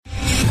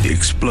The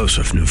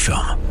explosive new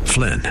film,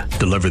 Flynn,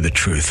 deliver the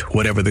truth,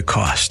 whatever the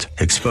cost.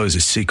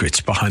 Exposes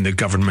secrets behind the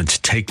government's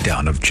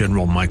takedown of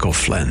General Michael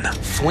Flynn.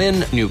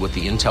 Flynn knew what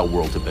the intel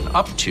world had been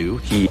up to.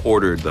 He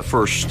ordered the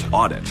first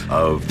audit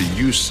of the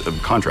use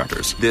of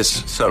contractors.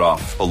 This set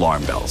off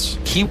alarm bells.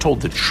 He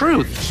told the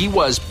truth. He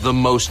was the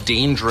most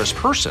dangerous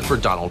person for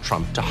Donald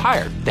Trump to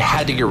hire. They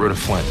had to get rid of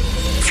Flynn.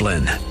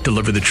 Flynn,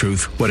 deliver the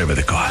truth, whatever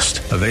the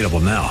cost. Available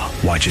now.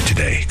 Watch it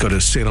today. Go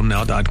to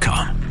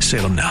salemnow.com.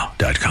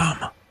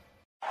 salemnow.com.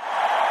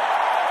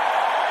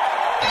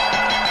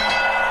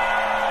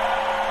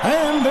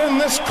 And in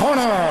this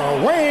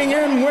corner, weighing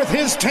in with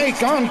his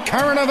take on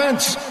current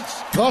events,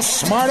 the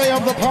smarty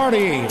of the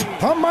party,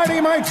 the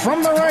mighty Mike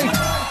from the right,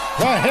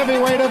 the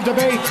heavyweight of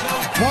debate,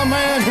 the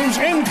man who's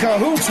in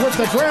cahoots with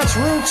the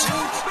grassroots,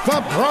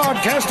 the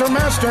broadcaster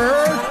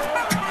master,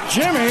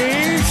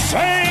 Jimmy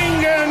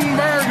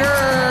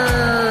Sengenberger.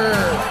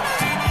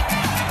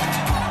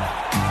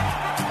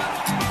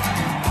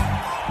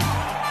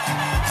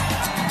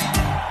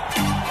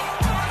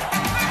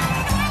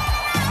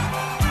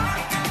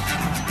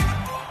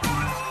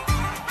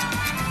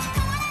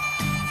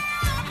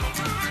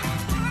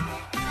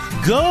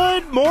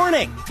 Good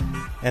morning,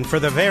 and for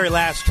the very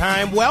last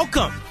time,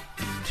 welcome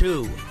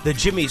to the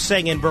Jimmy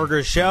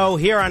Sengenberger Show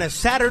here on a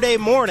Saturday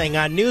morning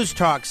on News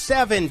Talk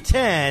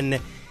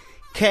 710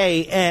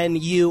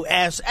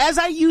 KNUS. As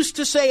I used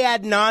to say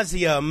ad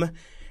nauseum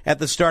at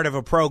the start of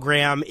a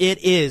program, it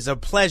is a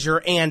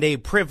pleasure and a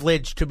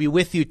privilege to be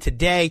with you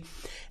today,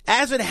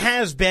 as it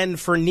has been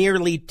for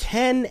nearly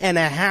 10 and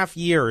a half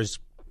years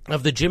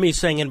of the Jimmy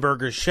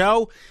Sengenberger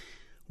Show,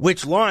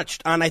 which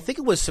launched on, I think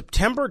it was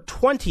September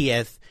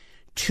 20th,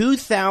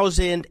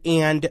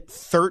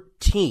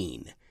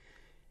 2013.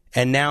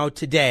 And now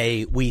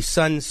today we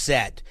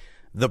sunset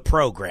the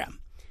program.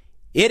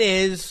 It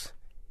is,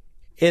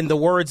 in the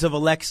words of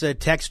Alexa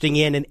texting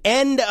in, an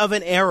end of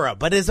an era,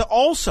 but it is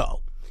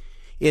also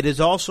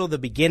the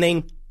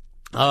beginning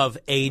of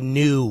a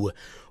new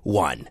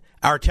one.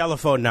 Our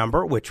telephone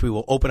number, which we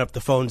will open up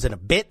the phones in a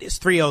bit, is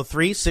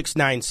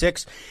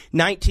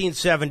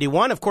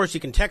 303-696-1971. Of course, you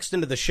can text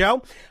into the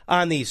show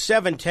on the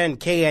 710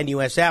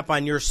 KNUS app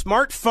on your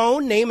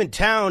smartphone. Name and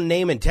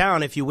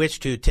town, if you wish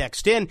to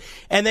text in.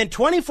 And then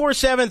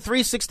 24/7,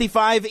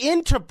 365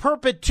 into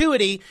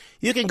perpetuity.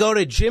 You can go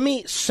to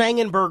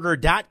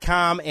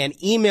jimmysengenberger.com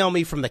and email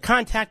me from the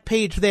contact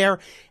page there,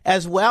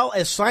 as well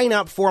as sign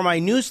up for my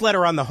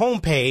newsletter on the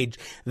homepage,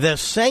 the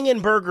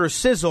Sengenberger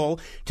Sizzle,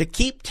 to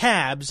keep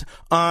tabs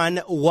on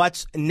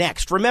what's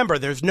next. Remember,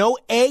 there's no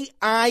A,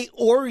 I,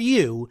 or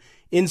U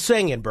in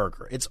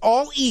Sengenberger. It's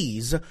all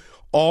E's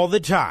all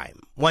the time.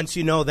 Once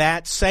you know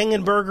that,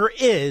 Sengenberger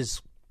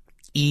is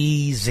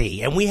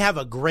easy. And we have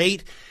a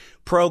great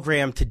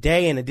program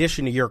today. In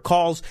addition to your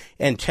calls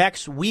and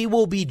texts, we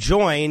will be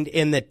joined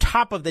in the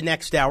top of the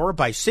next hour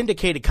by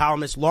syndicated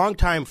columnist,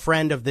 longtime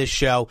friend of this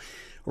show,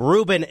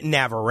 Ruben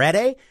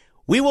Navarrete.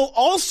 We will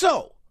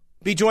also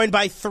be joined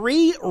by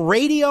three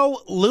radio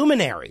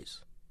luminaries.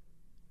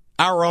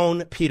 Our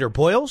own Peter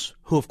Boyles,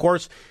 who, of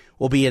course,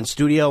 will be in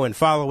studio and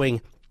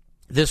following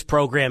this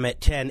program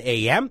at 10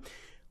 a.m.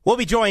 We'll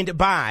be joined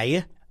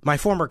by my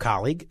former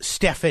colleague,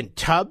 Stephen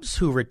Tubbs,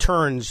 who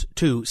returns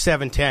to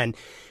 710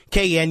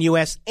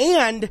 KNUS,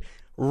 and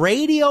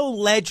radio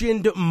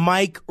legend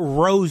Mike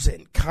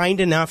Rosen, kind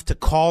enough to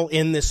call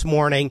in this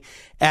morning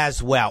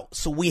as well.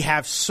 So we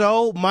have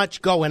so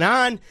much going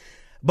on,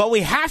 but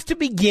we have to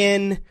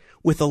begin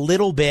with a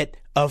little bit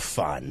of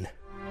fun.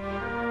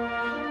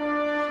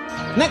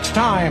 Next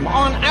time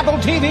on Apple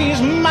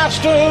TV's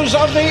Masters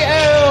of the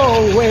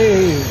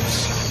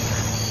Airwaves.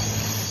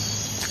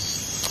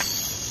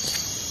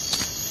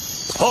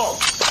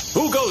 Halt!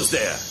 Who goes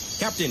there?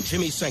 Captain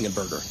Jimmy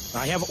Sengenberger.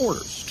 I have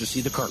orders to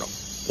see the Colonel.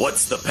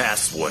 What's the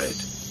password?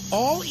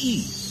 All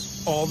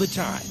E's, all the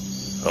time.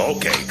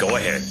 Okay, go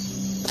ahead.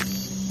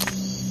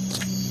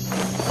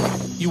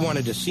 You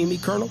wanted to see me,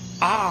 Colonel?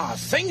 Ah,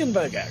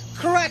 Sengenberger,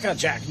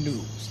 crackerjack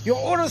news. Your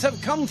orders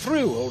have come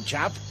through, old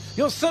chap.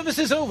 Your service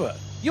is over.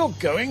 You're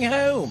going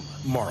home.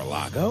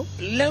 Mar-a-Lago?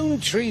 Lone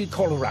Tree,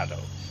 Colorado.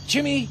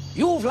 Jimmy,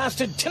 you've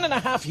lasted 10 and a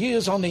half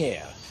years on the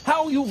air.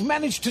 How you've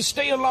managed to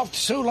stay aloft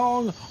so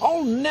long,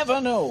 I'll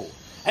never know.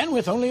 And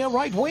with only a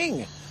right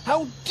wing.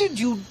 How did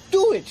you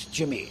do it,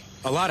 Jimmy?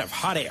 A lot of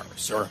hot air,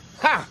 sir.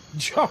 Ha!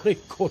 Jolly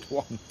good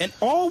one. And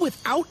all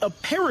without a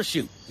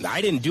parachute.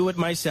 I didn't do it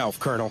myself,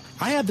 Colonel.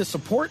 I had the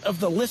support of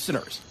the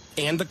listeners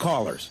and the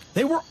callers.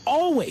 They were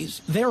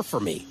always there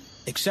for me,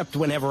 except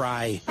whenever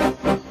I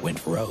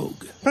went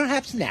rogue.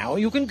 Perhaps now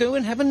you can go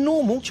and have a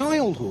normal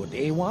childhood,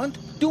 eh, what?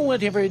 Do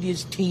whatever it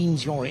is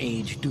teens your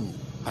age do.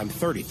 I'm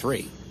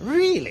 33.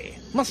 Really?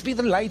 Must be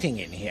the lighting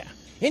in here.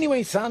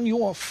 Anyway, son,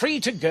 you are free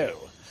to go.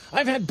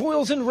 I've had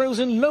Boyles and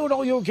Rosen load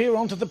all your gear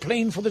onto the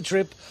plane for the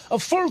trip, a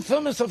full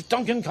thermos of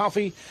Dunkin'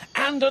 coffee,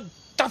 and a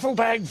duffel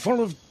bag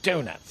full of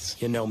donuts.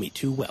 You know me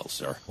too well,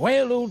 sir.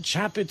 Well, old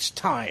chap, it's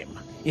time.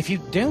 If you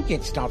don't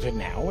get started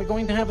now, we're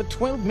going to have a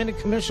 12-minute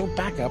commercial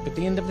backup at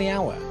the end of the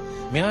hour.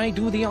 May I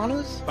do the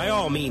honors? By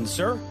all means,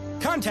 sir.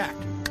 Contact.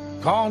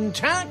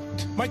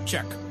 Contact. Mic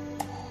check.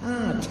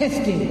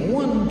 Testing.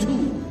 1,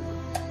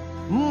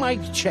 2.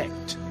 Mic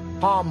checked.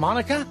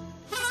 Harmonica.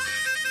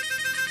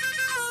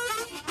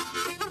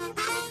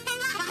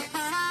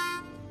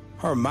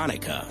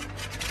 Harmonica.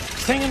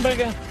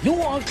 Sengenberger, you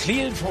are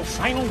cleared for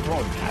final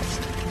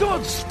broadcast.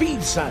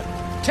 Godspeed, son.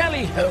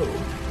 Tally-ho.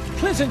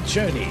 Pleasant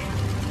journey.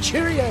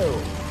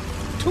 Cheerio.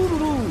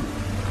 Toodaloo.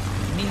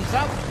 Knees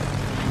up.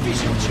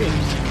 Fish and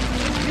chips.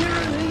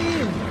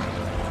 Berlin.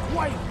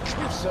 White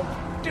cliffs of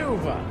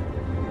Dover.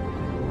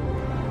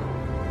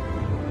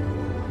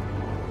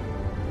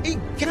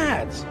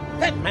 Egads,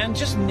 that man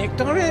just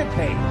nicked our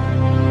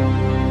airplane.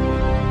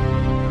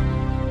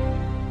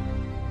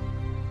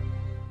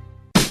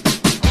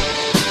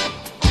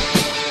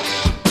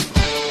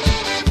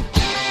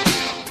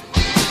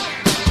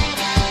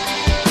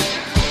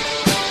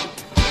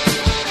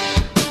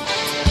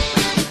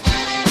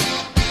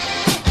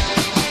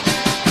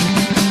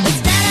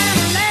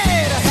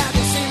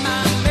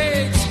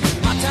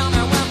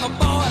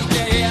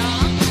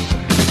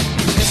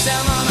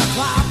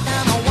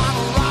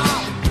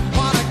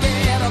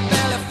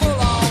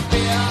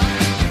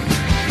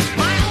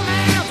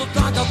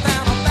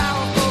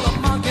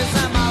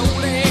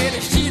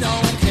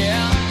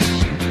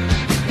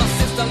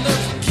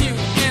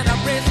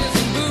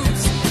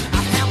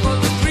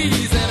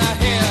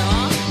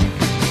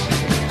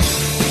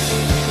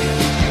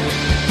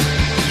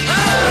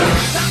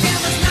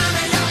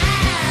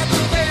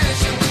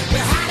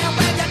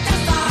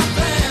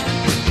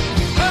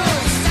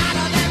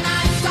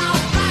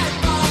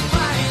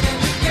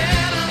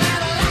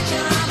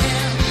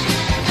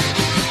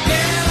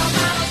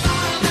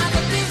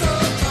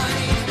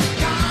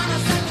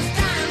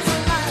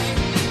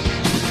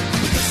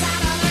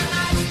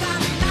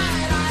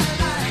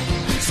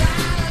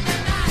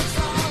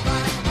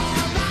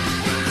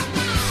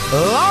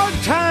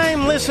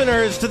 Long-time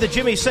listeners to the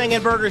Jimmy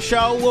Sengenberger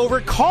Show will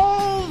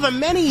recall the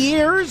many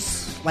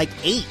years, like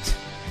 8,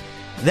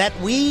 that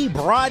we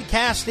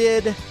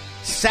broadcasted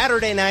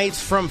Saturday nights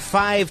from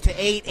 5 to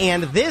 8,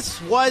 and this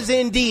was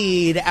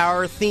indeed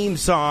our theme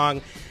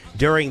song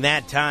during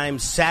that time.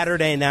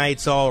 Saturday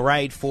night's all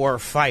right for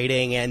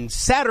fighting, and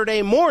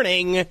Saturday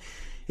morning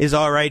is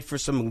all right for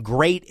some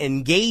great,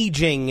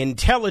 engaging,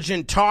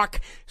 intelligent talk,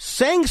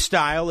 Sang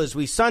style, as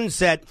we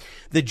sunset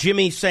the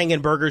Jimmy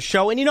Sengenberger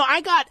Show. And, you know,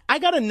 I got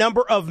a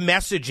number of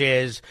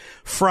messages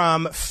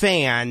from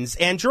fans.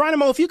 And,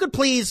 Geronimo, if you could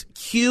please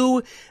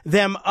cue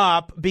them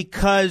up,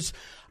 because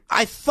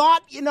I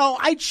thought, you know,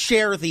 I'd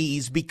share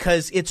these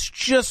because it's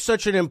just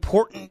such an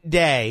important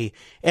day.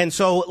 And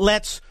so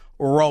let's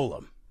roll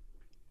them.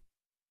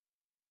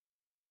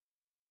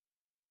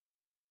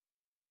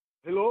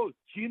 Hello,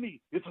 Jimmy.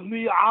 It's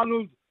me,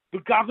 Arnold, the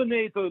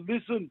governor.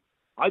 Listen,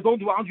 I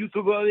don't want you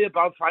to worry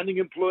about finding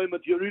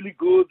employment. You're really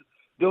good.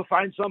 They'll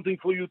find something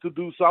for you to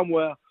do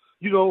somewhere.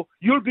 You know,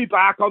 you'll be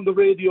back on the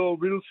radio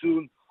real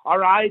soon. All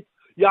right?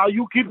 Yeah,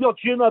 you keep your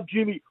chin up,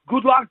 Jimmy.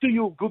 Good luck to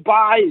you.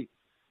 Goodbye.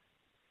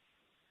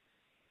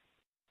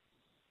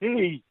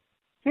 Hey,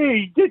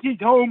 this is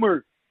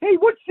Homer. Hey,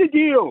 what's the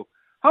deal?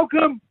 How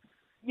come,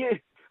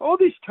 all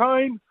this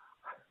time,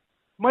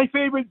 my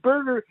favorite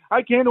burger,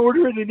 I can't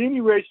order it in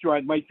any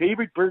restaurant. My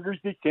favorite burger is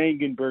the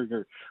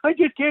Sengenberger. I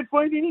just can't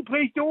find any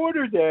place to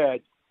order that.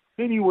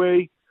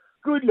 Anyway,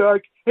 good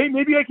luck. Hey,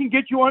 maybe I can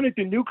get you on at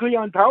the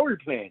nuclear power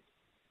plant.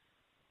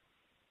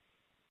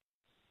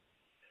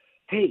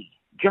 Hey,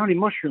 Johnny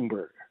Mushroom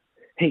Burger.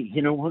 Hey,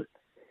 you know what?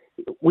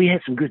 We had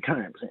some good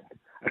times, and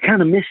I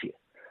kind of miss you.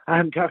 I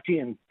haven't talked to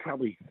you in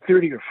probably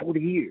 30 or 40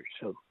 years,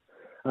 so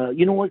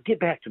you know what? Get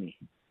back to me.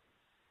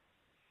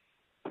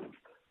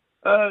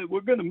 We're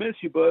going to miss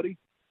you, buddy.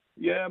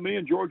 Yeah, me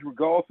and George were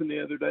golfing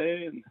the other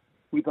day, and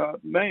we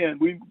thought, man,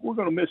 we're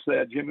going to miss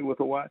that, Jimmy, with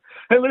a Y.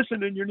 Hey,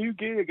 listen, in your new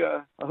gig,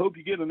 I hope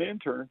you get an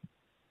intern.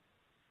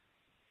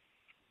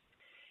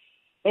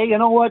 Hey, you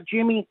know what,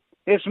 Jimmy?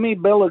 It's me,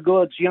 Bill of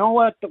Goods. You know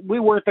what? We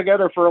worked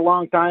together for a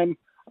long time.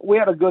 We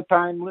had a good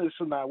time.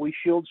 Listen, we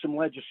shielded some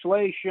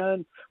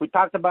legislation. We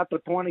talked about the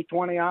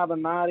 2020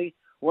 Avenatti,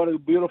 what a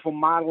beautiful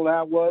model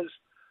that was.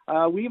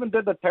 We even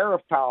did the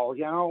tariff towel.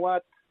 You know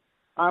what?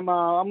 I'm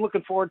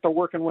looking forward to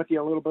working with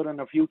you a little bit in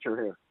the future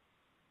here.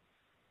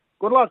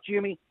 Good luck,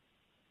 Jimmy.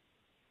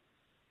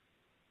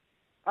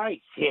 I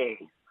say,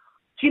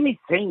 Jimmy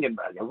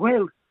Sengenberger.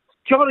 Well,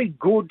 jolly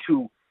good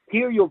to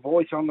hear your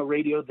voice on the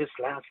radio this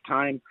last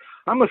time.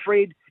 I'm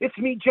afraid it's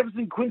me,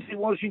 Jefferson Quincy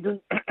Washington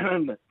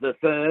the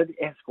Third,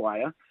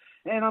 Esquire,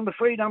 and I'm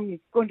afraid I'm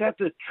going to have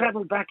to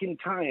travel back in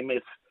time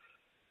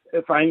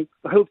if I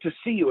hope to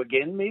see you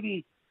again.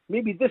 Maybe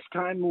this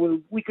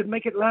time we could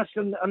make it last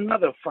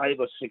another 5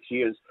 or 6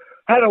 years.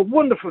 Had a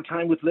wonderful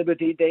time with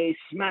Liberty Day,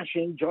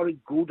 smashing, jolly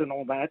good and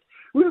all that.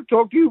 We'll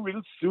talk to you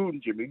real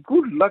soon, Jimmy.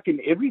 Good luck in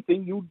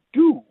everything you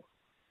do.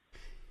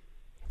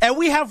 And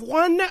we have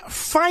one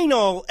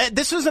final,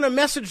 this isn't a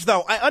message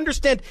though, I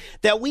understand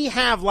that we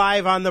have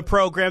live on the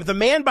program the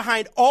man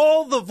behind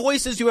all the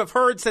voices you have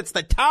heard since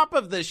the top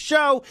of the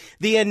show,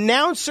 the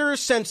announcer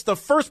since the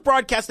first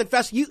broadcast. In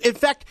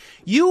fact,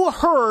 you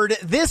heard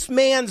this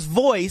man's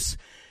voice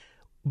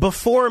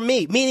before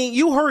me, meaning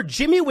you heard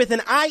Jimmy with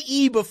an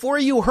IE before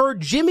you heard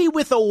Jimmy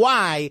with a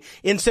Y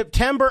in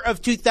September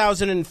of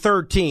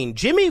 2013.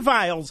 Jimmy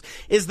Viles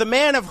is the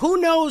man of who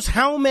knows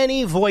how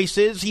many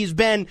voices. He's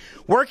been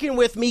working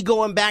with me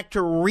going back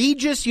to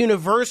Regis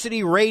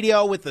University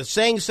Radio with the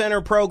Sang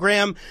Center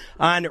program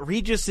on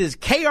Regis's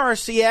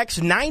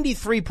KRCX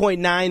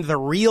 93.9, The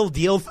Real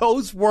Deal.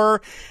 Those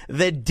were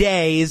the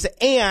days.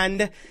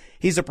 And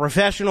he's a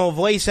professional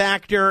voice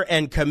actor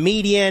and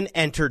comedian,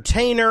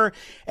 entertainer,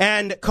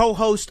 and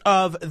co-host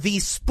of the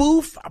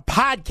Spoof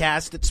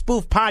Podcast at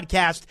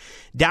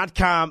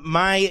spoofpodcast.com.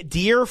 My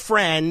dear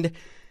friend,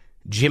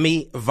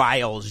 Jimmy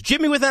Viles.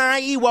 Jimmy with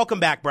an IE, welcome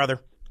back, brother.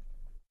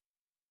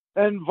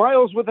 And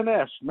Viles with an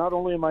S. Not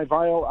only am I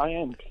vile, I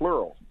am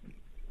plural.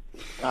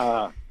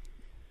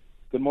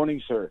 Good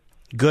morning, sir.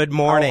 Good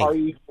morning. How are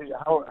you?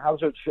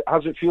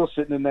 How's it feel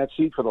sitting in that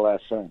seat for the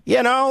last time?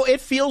 You know,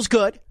 it feels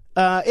good.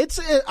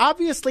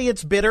 Obviously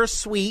it's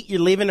bittersweet. You're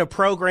leaving a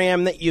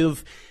program that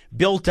you've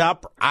built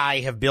up. I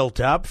have built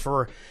up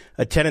for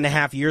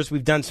 10.5 years.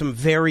 We've done some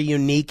very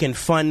unique and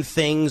fun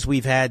things.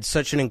 We've had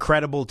such an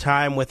incredible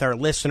time with our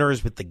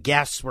listeners, with the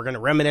guests. We're going to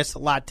reminisce a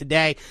lot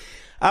today.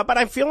 But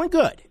I'm feeling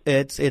good.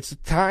 It's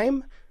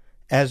time,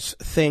 as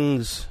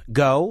things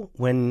go.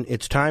 When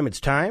it's time, it's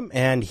time.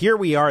 And here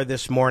we are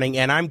this morning,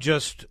 and I'm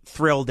just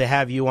thrilled to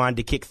have you on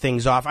to kick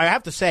things off. I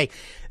have to say,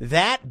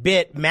 that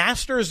bit,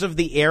 Masters of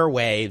the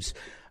Airwaves,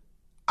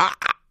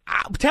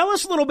 tell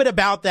us a little bit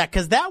about that,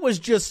 because that was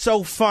just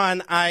so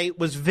fun. I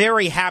was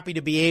very happy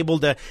to be able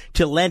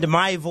to lend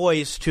my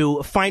voice to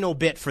a final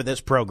bit for this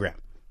program.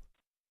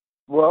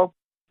 Well,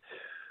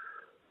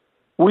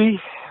 we,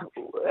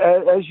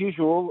 as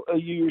usual,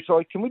 you were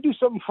like, can we do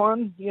something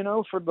fun,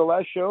 for the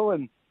last show?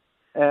 And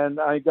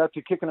I got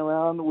to kicking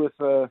around with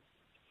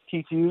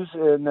Keith Hughes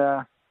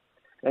and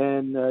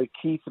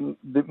Keith,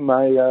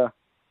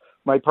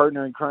 my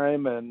partner in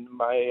crime, and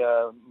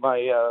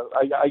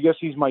I guess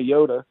he's my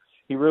Yoda.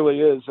 He really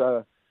is.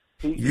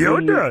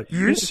 Yoda,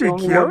 you see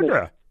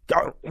Yoda.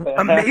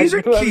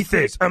 Amazing Keith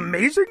is.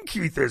 Amazing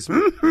Keith is. See,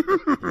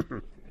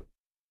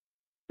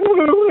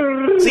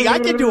 I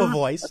can do a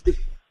voice.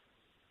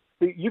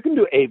 You can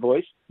do a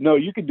voice. No,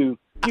 you can do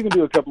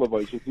a couple of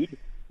voices.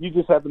 You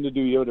just happen to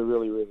do Yoda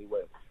really, really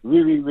well.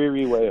 Really,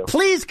 really well.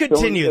 Please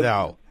continue,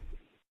 though.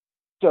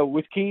 So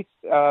with Keith,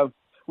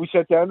 we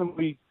sat down and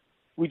we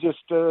just,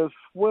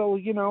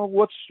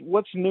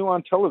 what's new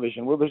on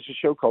television? Well, there's a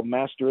show called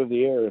Master of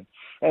the Air,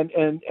 and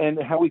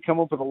how we come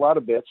up with a lot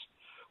of bits.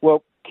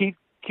 Well, Keith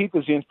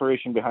is the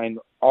inspiration behind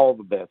all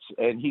the bits,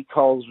 and he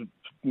calls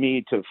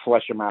me to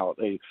flesh them out.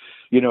 He'd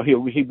be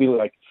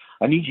like,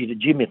 I need you to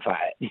Jimify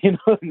it,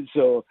 and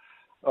so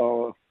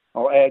I'll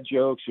add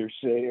jokes or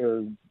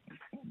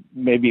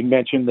maybe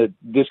mention that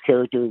this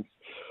character,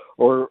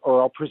 or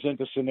I'll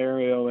present a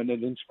scenario and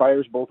it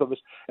inspires both of us.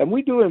 And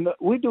we do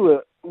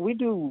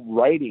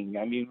writing.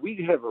 I mean,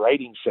 we have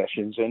writing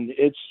sessions, and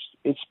it's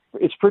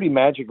pretty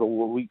magical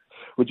what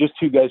with just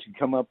two guys can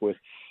come up with.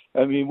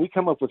 I mean, we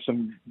come up with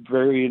some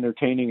very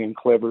entertaining and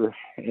clever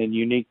and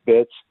unique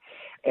bits,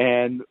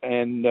 and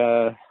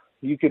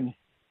you can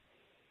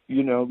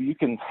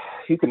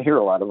hear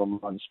a lot of them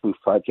on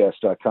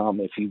spoofpodcast.com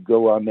if you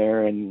go on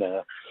there and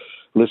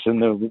listen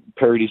to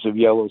parodies of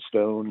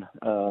Yellowstone,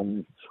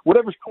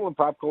 whatever's cool in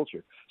pop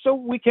culture. So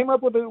we came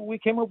up with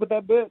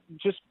that bit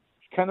just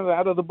kind of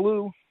out of the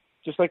blue,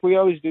 just like we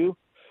always do.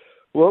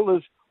 Well,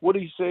 what do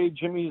you say,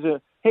 Jimmy's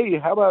hey,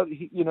 how about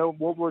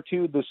World War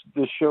II, this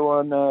show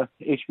on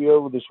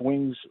HBO with this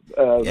Wings?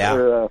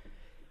 Yeah.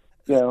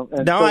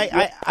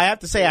 I have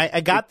to say,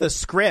 I got the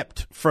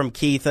script from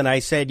Keith, and I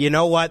said, you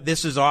know what,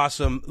 this is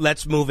awesome.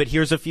 Let's move it.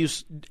 Here's a few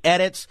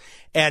edits.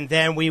 And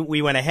then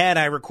we went ahead.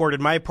 I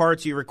recorded my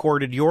parts. You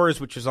recorded yours,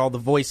 which is all the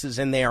voices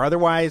in there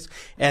otherwise.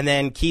 And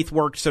then Keith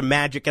worked some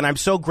magic, and I'm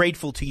so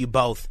grateful to you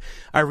both.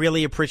 I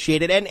really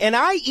appreciate it. And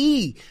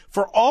IE,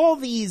 for all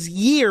these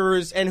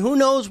years, and who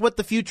knows what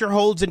the future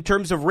holds in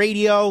terms of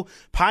radio,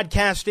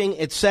 podcasting,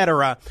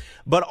 etc.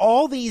 But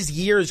all these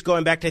years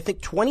going back to, I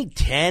think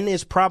 2010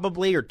 is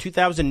probably, or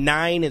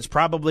 2009 is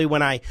probably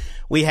when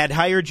we had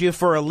hired you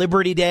for a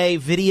Liberty Day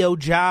video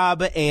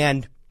job,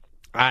 and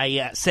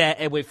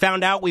we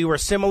found out we were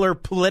similar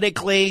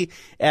politically,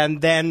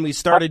 and then we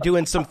started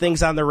doing some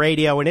things on the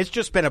radio, and it's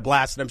just been a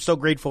blast, and I'm so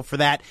grateful for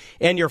that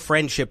and your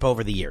friendship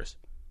over the years.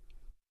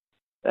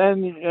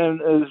 And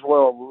as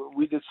well,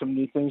 we did some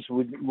neat things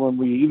when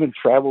we even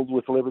traveled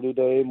with Liberty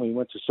Day, and we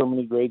went to so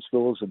many grade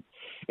schools and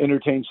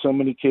entertained so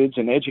many kids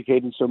and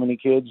educated so many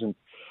kids,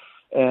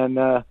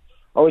 and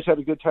always had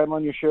a good time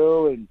on your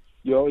show, and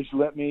you always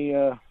let me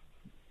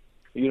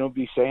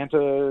be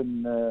Santa,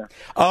 and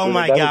oh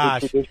my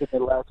gosh, was a tradition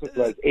that lasted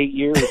like 8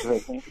 years, I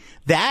think.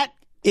 That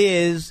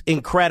is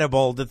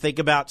incredible to think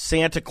about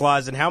Santa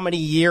Claus and how many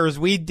years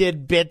we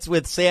did bits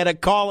with Santa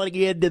calling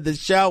into the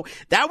show.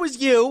 That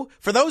was you.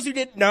 For those who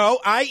didn't know,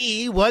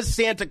 IE was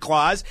Santa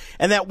Claus.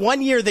 And that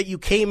one year that you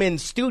came in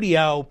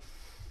studio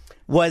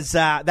was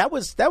that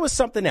was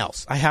something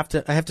else. I have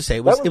to say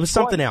it was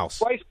something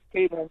else.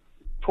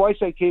 Twice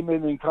I came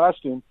in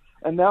costume,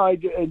 and now I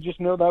just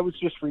know that was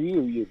just for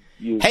you.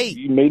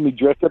 You made me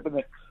dress up in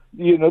the.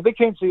 They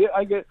can't see it.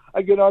 I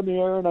get on the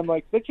air and I'm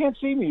like, they can't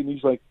see me, and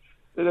he's like,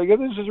 I go,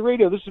 this is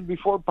radio. This is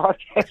before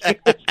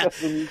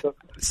podcasting.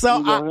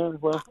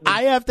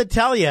 I have to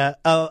tell you,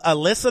 a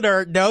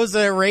listener knows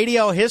the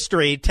radio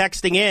history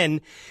texting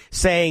in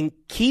saying,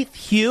 Keith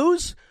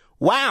Hughes,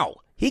 wow,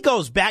 he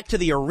goes back to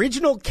the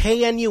original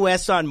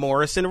KNUS on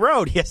Morrison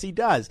Road. Yes, he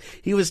does.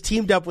 He was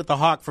teamed up with the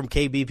Hawk from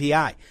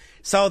KBPI.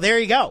 So there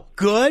you go.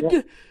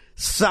 Good,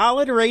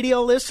 solid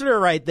radio listener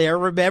right there,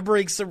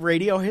 remembering some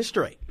radio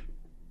history.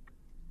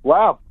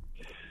 Wow.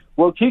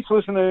 Well, Keith's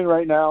listening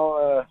right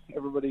now.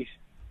 Everybody,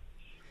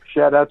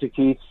 shout out to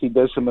Keith. He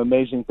does some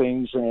amazing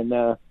things,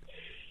 and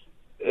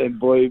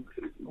boy,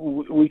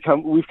 we've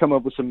come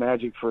up with some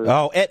magic for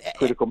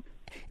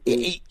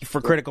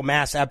critical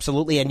mass,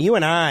 absolutely. And you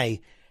and I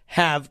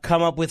have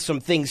come up with some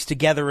things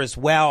together as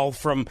well,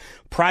 from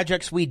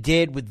projects we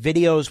did with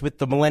videos with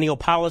the Millennial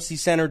Policy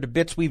Center to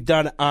bits we've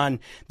done on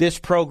this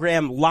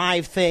program,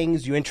 live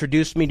things. You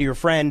introduced me to your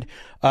friend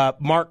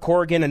Mark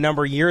Corrigan a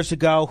number of years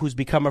ago, who's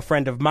become a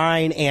friend of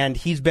mine, and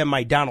he's been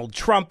my Donald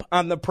Trump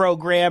on the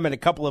program and a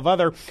couple of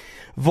other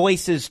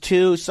voices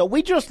too. So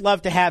we just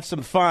love to have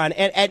some fun.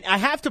 And I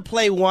have to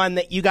play one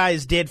that you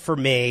guys did for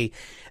me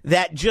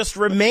that just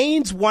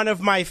remains one of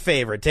my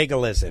favorite. Take a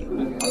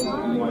listen.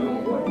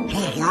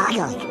 Hey,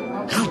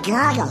 Donald. Hey,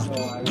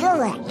 Donald. Do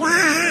it.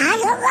 I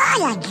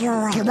don't want to do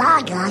it. Come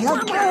on,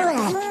 Donald. Do it.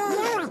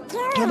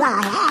 Come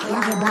on,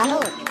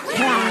 everybody.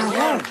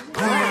 Donald.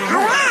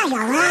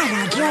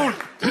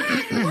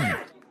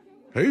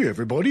 Hey,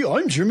 everybody.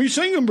 I'm Jimmy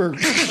Sengenberger.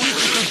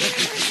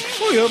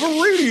 I have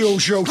a radio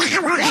show.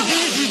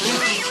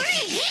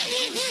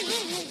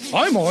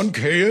 I'm on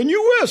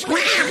KNUS.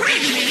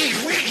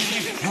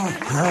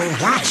 Oh,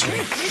 that's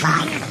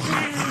fun.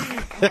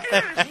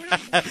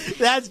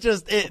 That's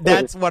just it.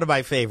 That's one of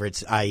my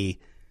favorites, IE.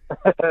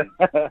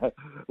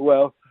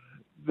 Well,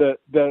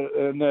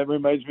 and that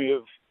reminds me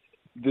of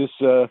this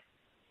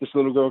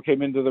little girl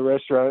came into the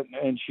restaurant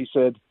and she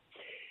said,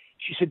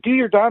 do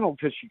your Donald,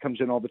 because she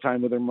comes in all the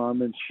time with her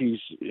mom, and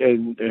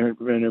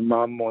her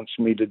mom wants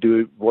me to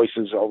do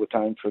voices all the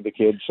time for the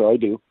kids, so I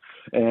do.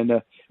 And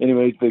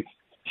anyway,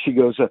 she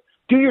goes,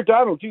 do your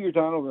Donald,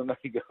 and I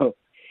go,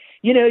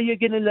 you're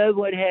going to love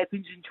what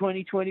happens in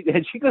 2020.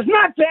 And she goes,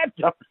 not that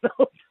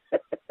Donald.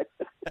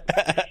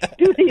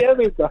 Do the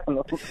other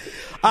Donald.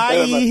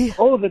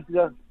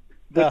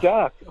 The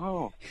duck.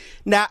 Oh.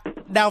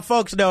 Now,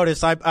 folks,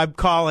 notice I'm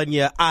calling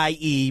you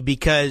IE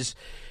because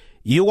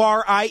you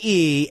are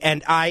IE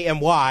and I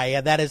am Y,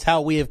 and that is how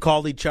we have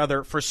called each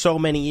other for so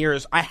many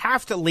years. I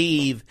have to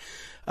leave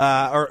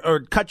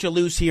or cut you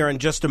loose here in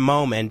just a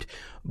moment,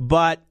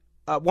 but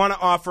I want to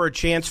offer a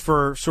chance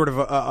for sort of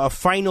a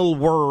final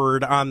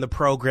word on the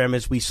program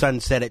as we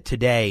sunset it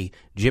today.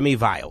 Jimmy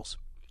Viles.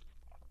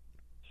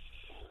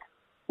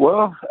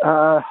 Well,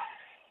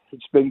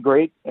 it's been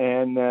great,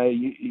 and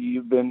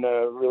you've been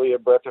really a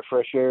breath of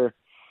fresh air,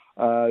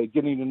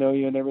 getting to know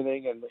you and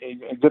everything, and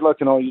good luck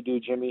in all you do,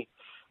 Jimmy.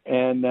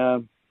 And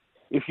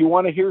if you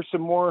want to hear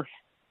some more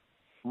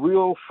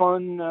real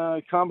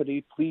fun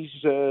comedy, please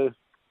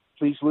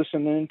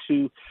listen in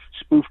to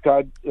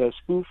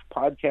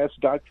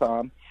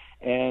spoofpodcast.com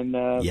and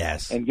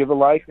and give a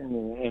like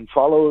and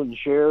follow and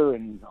share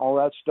and all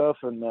that stuff,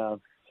 and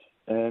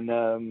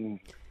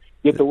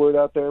get the word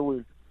out there.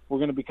 We're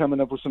going to be coming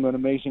up with some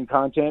amazing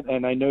content,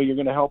 and I know you're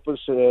going to help us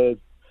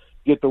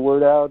get the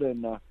word out.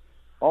 And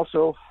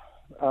also,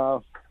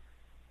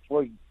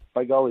 boy,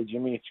 by golly,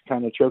 Jimmy, it's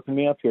kind of choking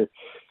me up here.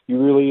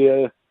 You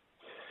really,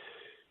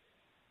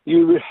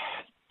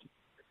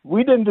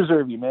 we didn't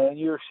deserve you, man.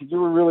 You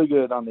were really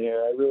good on the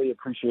air. I really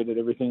appreciated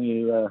everything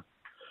you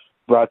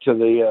brought to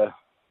the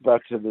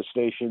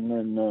station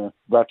and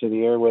brought to the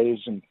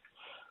airwaves in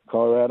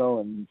Colorado.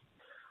 And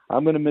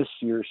I'm going to miss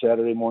your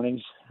Saturday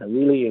mornings. I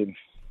really am.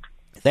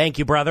 Thank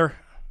you, brother.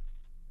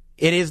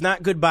 It is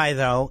not goodbye,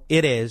 though.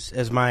 It is,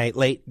 as my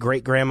late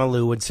great-grandma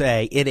Lou would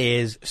say, it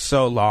is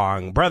so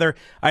long. Brother,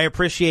 I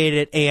appreciate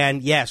it.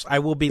 And, yes, I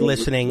will be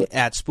listening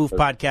at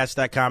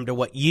spoofpodcast.com to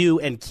what you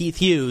and Keith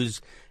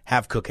Hughes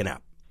have cooking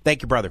up.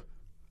 Thank you, brother.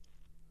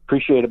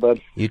 Appreciate it,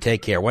 bud. You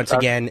take care. Once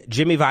again,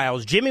 Jimmy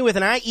Viles, Jimmy with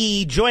an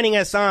IE, joining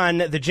us on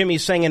the Jimmy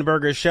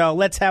Sengenberger Show.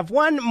 Let's have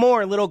one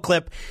more little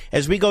clip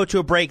as we go to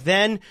a break.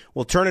 Then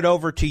we'll turn it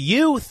over to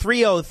you,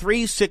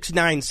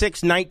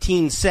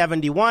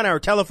 303-696-1971, our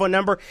telephone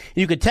number.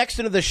 You can text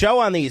into the show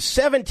on the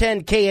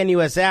 710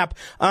 KNUS app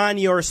on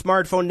your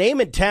smartphone. Name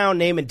and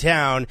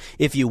town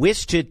if you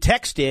wish to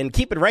text in.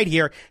 Keep it right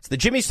here. It's the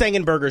Jimmy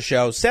Sengenberger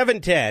Show,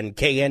 710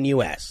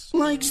 KNUS.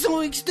 Like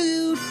Zoinks,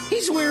 dude.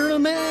 He's wearing a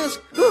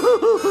mask.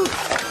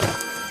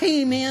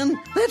 Hey, man,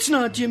 that's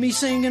not Jimmy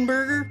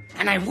Sengenberger.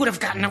 And I would have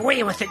gotten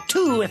away with it,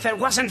 too, if it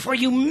wasn't for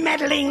you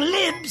meddling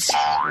libs.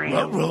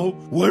 Well,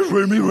 where's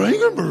Remy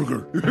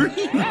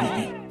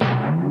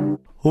Rangenberger?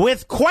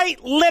 With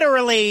quite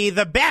literally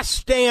the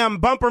best damn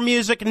bumper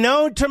music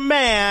known to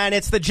man,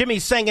 it's the Jimmy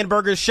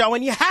Sengenberger Show,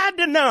 and you had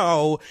to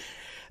know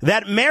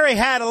that Mary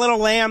Had a Little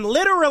Lamb,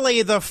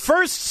 literally the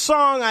first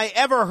song I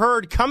ever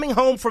heard coming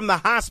home from the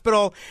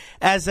hospital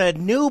as a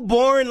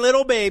newborn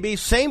little baby,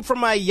 same for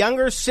my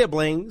younger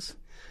siblings,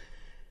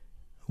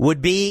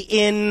 would be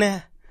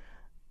in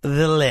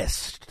the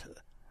list.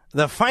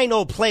 The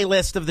final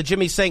playlist of the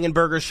Jimmy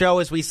Sengenberger Show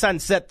as we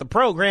sunset the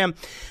program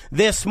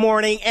this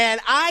morning,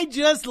 and I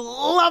just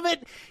love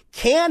it.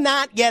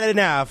 Cannot get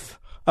enough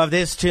of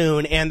this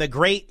tune and the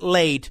great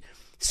late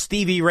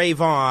Stevie Ray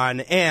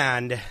Vaughan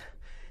and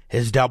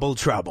his Double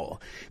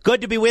Trouble. Good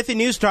to be with you.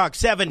 News Talk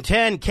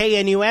 710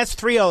 KNUS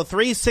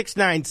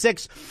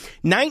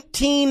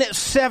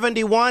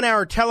 303-696-1971.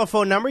 Our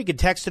telephone number. You can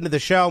text into the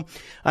show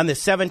on the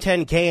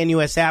 710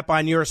 KNUS app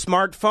on your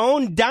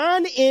smartphone.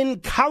 Don in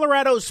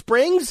Colorado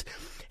Springs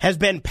has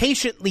been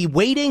patiently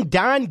waiting.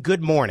 Don,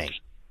 good morning.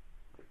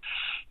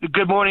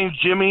 Good morning,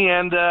 Jimmy,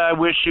 and I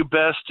wish you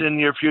best in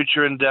your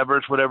future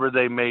endeavors, whatever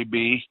they may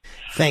be.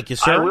 Thank you,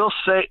 sir.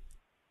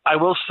 I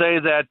will say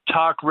that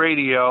talk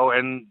radio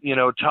and,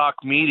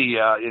 talk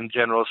media in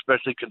general,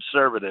 especially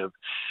conservative,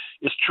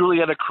 is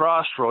truly at a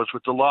crossroads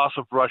with the loss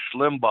of Rush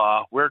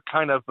Limbaugh. We're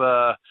kind of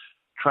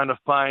trying to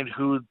find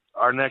who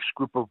our next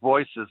group of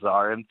voices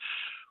are. And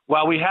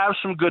while we have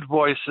some good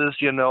voices,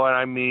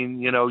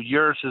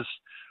 yours is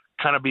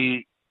kind of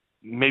be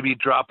maybe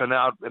dropping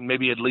out and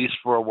maybe at least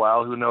for a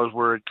while. Who knows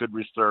where it could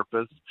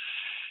resurface.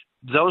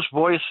 Those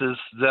voices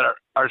that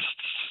are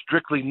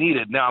strictly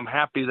needed. Now, I'm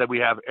happy that we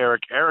have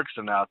Eric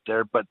Erickson out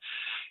there, but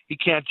he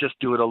can't just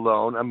do it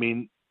alone. I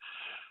mean,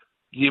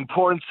 the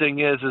important thing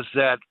is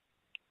that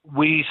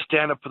we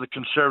stand up for the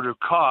conservative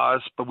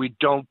cause, but we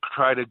don't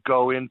try to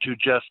go into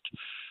just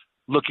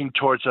looking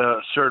towards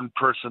a certain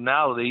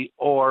personality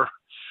or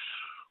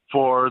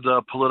for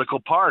the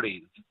political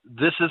party.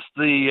 This is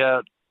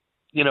Rush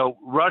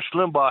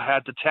Limbaugh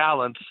had the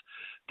talents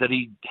that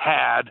he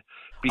had,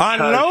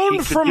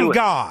 unknown from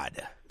God.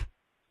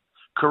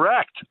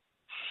 Correct.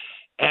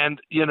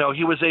 And,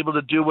 he was able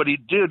to do what he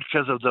did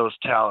because of those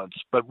talents.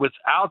 But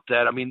without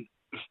that,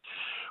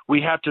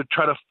 we have to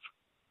try to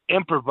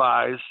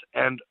improvise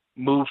and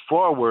move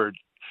forward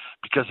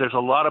because there's a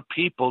lot of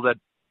people that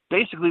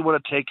basically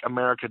want to take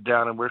America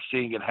down, and we're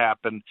seeing it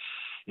happen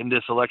in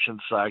this election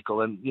cycle.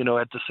 And,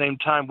 at the same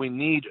time, we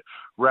need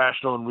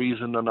rational and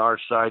reason on our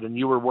side, and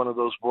you were one of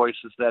those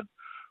voices that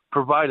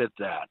provided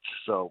that.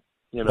 So,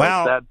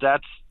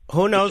 that's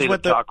who knows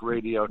what talk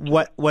radio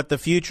what the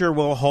future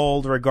will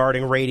hold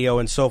regarding radio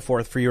and so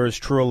forth for yours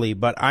truly.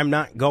 But I'm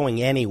not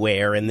going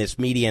anywhere in this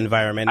media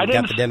environment. I've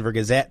got the Denver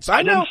Gazette, so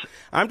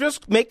I'm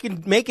just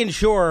making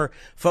sure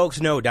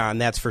folks know, Don.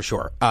 That's for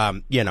sure.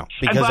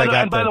 Because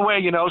by the way,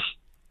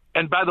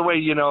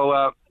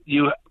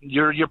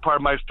 you're part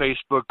of my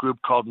Facebook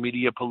group called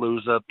Media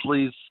Palooza.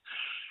 Please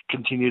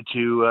continue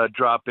to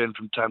drop in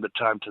from time to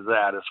time to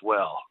that as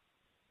well.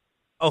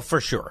 Oh,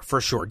 for sure.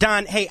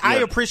 Don, hey, I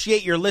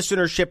appreciate your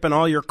listenership and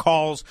all your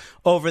calls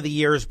over the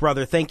years,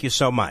 brother. Thank you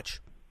so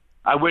much.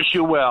 I wish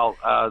you well.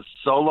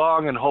 So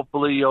long, and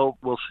hopefully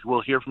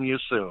we'll hear from you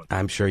soon.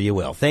 I'm sure you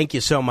will. Thank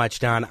you so much,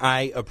 Don.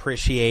 I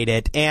appreciate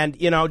it. And,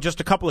 just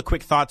a couple of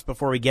quick thoughts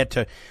before we get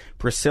to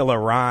Priscilla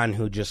Ron,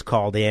 who just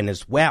called in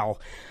as well.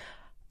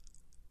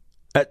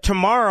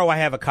 Tomorrow I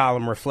have a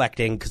column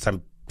reflecting, because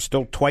I'm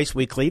still twice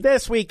weekly.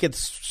 This week it's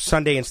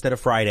Sunday instead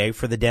of Friday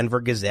for the Denver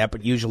Gazette,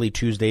 but usually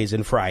Tuesdays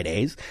and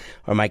Fridays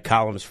are my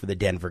columns for the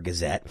Denver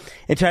Gazette,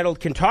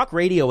 entitled, Can Talk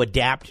Radio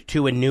Adapt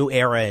to a New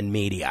Era in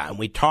Media? And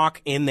we talk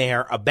in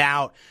there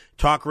about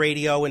talk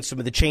radio and some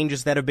of the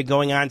changes that have been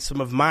going on, some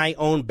of my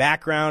own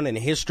background and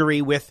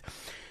history with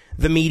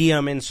the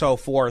medium and so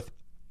forth.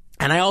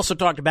 And I also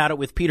talked about it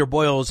with Peter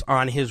Boyles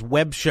on his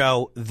web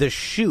show, The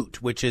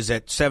Shoot, which is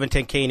at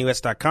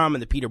 710knus.com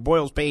and the Peter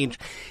Boyles page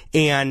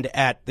and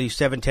at the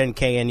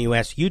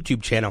 710KNUS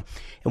YouTube channel.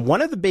 And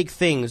one of the big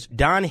things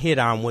Don hit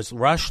on was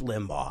Rush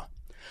Limbaugh.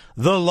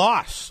 The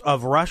loss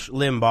of Rush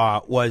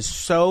Limbaugh was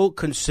so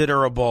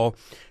considerable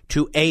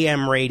to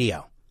AM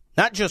radio.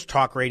 Not just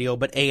talk radio,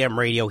 but AM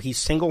radio. He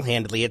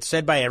single-handedly, it's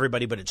said by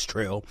everybody, but it's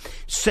true,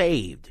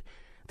 saved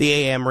the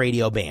AM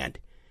radio band.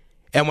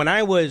 And when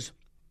I was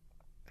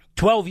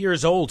 12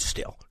 years old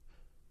still,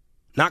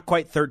 not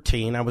quite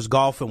 13, I was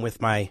golfing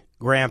with my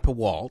grandpa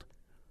Walt,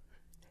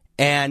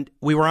 and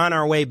we were on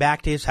our way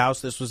back to his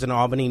house. This was in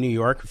Albany, New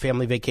York,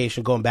 family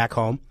vacation going back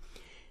home.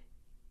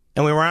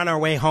 And we were on our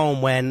way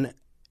home when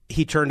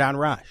he turned on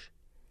Rush.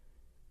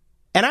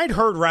 And I'd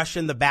heard Rush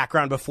in the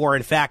background before.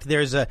 In fact,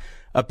 there's a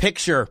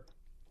picture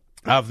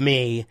of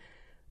me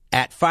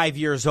at 5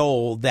 years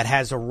old that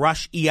has a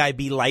Rush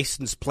EIB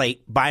license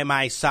plate by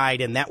my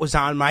side, and that was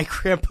on my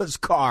grandpa's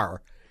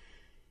car,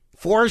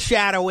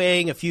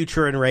 foreshadowing a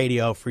future in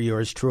radio for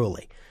yours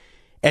truly.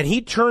 And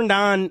he turned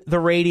on the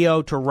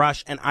radio to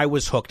Rush, and I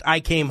was hooked. I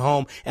came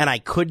home, and I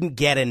couldn't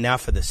get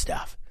enough of the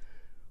stuff.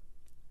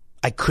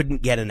 I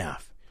couldn't get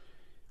enough.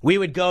 We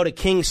would go to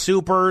King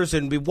Soopers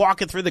and be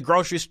walking through the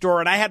grocery store,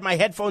 and I had my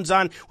headphones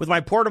on with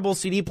my portable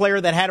CD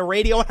player that had a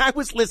radio, and I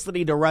was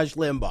listening to Rush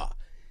Limbaugh.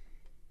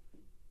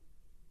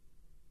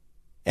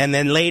 And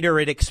then later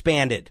it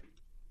expanded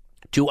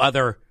to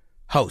other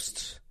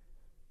hosts.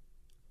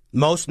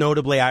 Most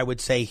notably, I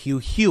would say Hugh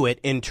Hewitt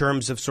in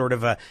terms of sort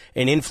of an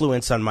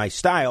influence on my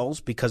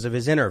styles because of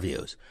his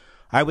interviews.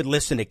 I would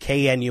listen to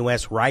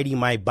KNUS riding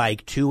my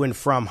bike to and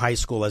from high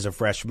school as a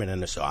freshman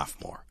and a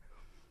sophomore.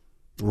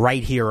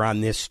 Right here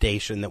on this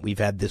station that we've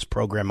had this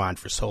program on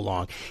for so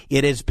long.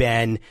 It has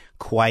been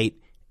quite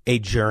a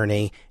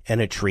journey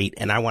and a treat,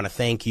 and I want to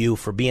thank you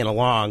for being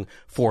along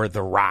for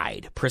the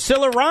ride.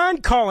 Priscilla Ron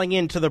calling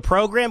into the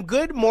program.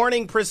 Good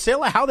morning,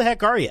 Priscilla. How the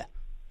heck are you?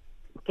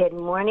 Good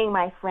morning,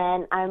 my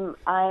friend. I'm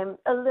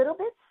a little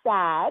bit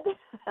sad,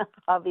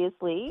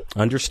 obviously.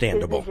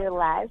 Understandable. This is your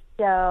last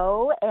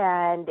show,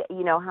 and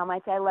you know how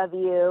much I love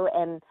you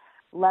and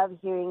love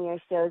hearing your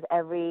shows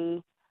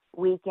every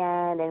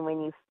weekend and when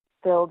you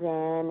filled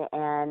in.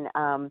 And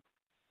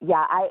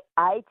yeah,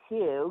 I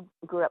too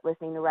grew up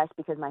listening to Rush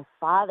because my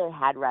father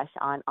had Rush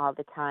on all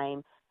the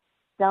time,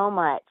 so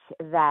much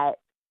that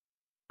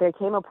there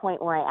came a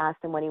point where I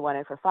asked him what he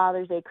wanted for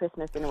Father's Day,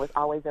 Christmas, and it was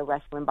always a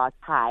Rush Limbaugh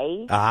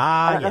tie.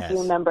 I don't know if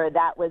you remember,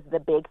 that was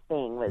the big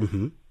thing. Was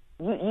you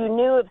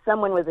knew if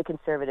someone was a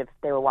conservative,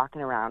 they were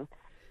walking around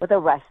with a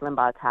Rush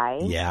Limbaugh tie.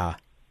 Yeah.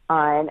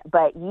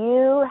 But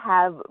you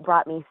have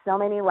brought me so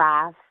many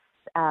laughs,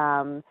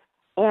 and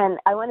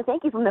I want to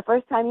thank you from the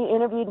first time you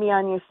interviewed me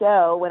on your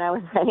show when I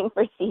was running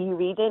for CU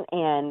Regent,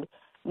 and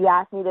you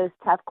asked me those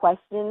tough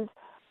questions.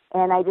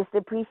 And I just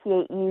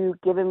appreciate you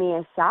giving me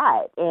a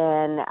shot.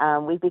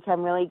 And we've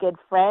become really good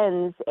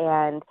friends.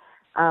 And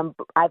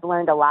I've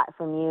learned a lot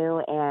from you.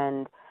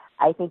 And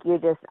I think you're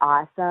just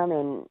awesome.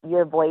 And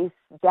your voice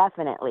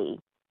definitely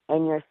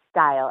and your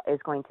style is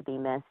going to be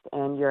missed.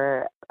 And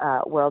your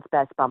world's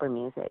best bumper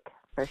music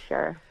for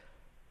sure.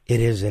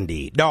 It is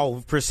indeed.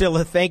 No,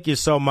 Priscilla, thank you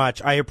so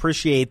much. I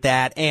appreciate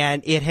that.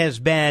 And it has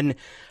been...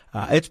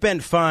 it's been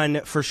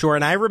fun for sure.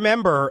 And I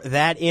remember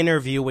that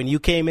interview when you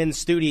came in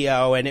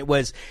studio, and it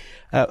was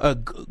a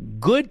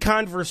good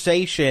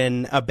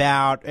conversation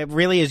about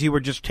really as you were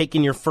just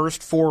taking your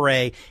first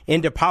foray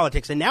into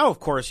politics. And now, of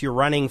course, you're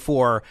running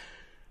for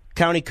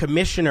county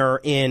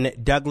commissioner in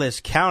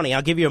Douglas County.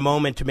 I'll give you a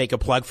moment to make a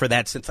plug for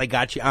that since I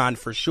got you on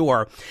for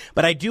sure.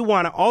 But I do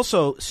want to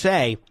also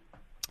say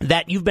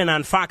that you've been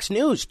on Fox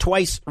News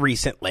twice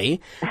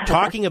recently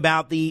talking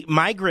about the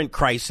migrant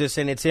crisis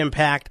and its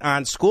impact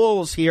on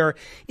schools here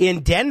in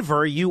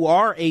Denver. You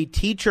are a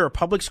teacher, a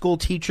public school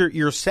teacher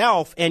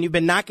yourself, and you've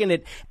been knocking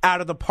it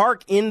out of the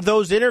park in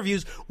those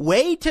interviews.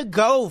 Way to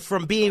go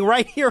from being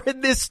right here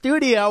in this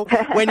studio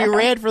when you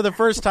ran for the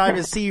first time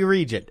as CU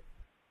Regent.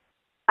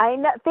 I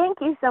know. Thank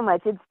you so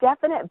much. It's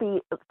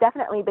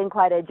definitely been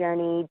quite a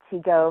journey to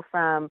go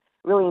from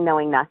really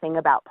knowing nothing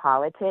about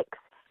politics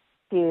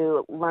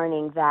to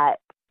learning that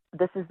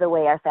this is the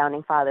way our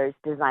founding fathers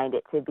designed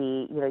it to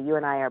be. You know, you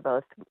and I are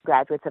both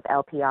graduates of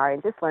LPR,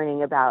 and just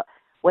learning about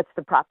what's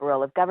the proper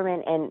role of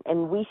government,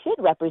 and we should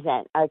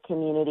represent our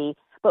community,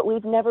 but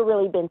we've never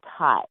really been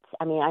taught.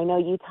 I mean, I know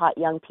you taught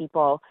young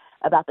people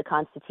about the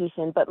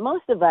Constitution, but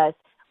most of us,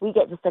 we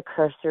get just a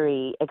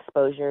cursory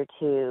exposure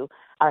to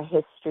our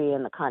history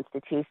and the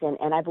Constitution,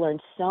 and I've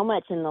learned so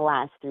much in the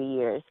last 3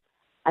 years.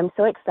 I'm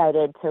so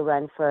excited to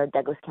run for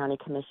Douglas County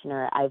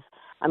Commissioner. I'm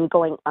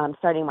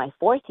starting my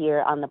fourth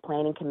year on the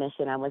Planning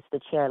Commission. I was the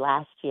chair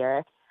last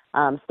year,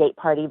 state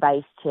party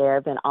vice chair,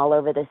 been all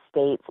over the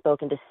state,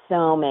 spoken to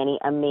so many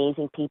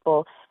amazing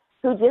people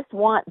who just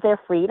want their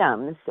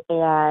freedoms.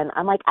 And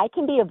I'm like, I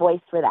can be a voice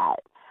for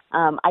that.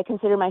 I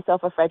consider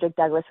myself a Frederick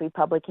Douglass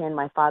Republican.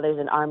 My father's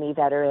an Army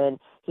veteran.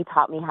 He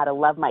taught me how to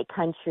love my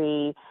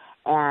country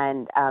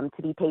and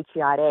to be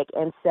patriotic.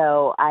 And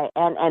so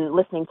and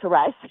listening to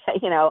Rush,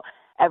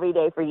 every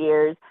day for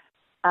years.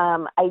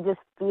 I just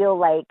feel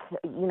like,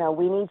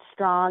 we need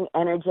strong,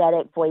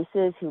 energetic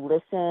voices who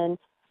listen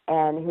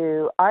and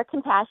who are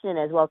compassionate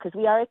as well, because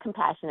we are a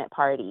compassionate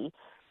party,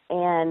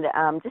 and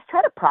just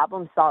try to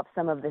problem solve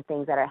some of the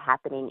things that are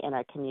happening in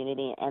our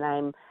community.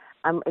 And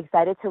I'm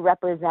excited to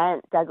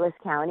represent Douglas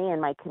County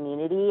and my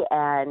community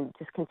and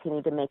just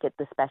continue to make it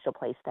the special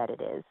place that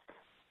it is.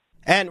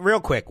 And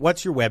real quick,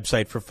 what's your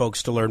website for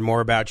folks to learn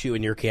more about you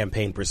and your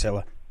campaign,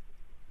 Priscilla?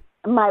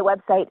 My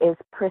website is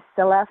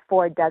Priscilla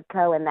for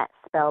Dougco, and that's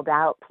spelled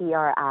out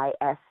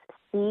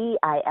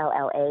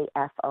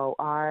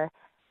PriscillaFor,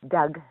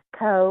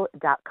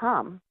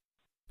 Dougco.com.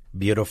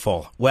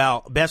 Beautiful.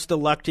 Well, best of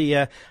luck to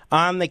you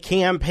on the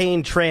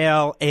campaign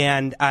trail,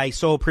 and I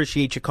so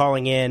appreciate you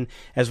calling in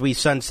as we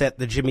sunset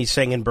the Jimmy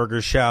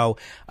Sengenberger Show.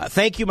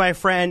 Thank you, my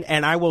friend,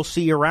 and I will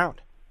see you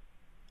around.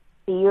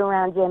 See you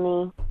around,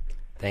 Jimmy.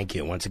 Thank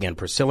you. Once again,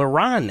 Priscilla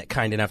Ron,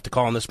 kind enough to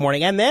call in this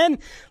morning. And then,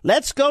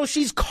 let's go.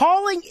 She's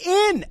calling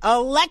in.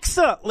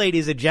 Alexa,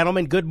 ladies and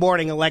gentlemen. Good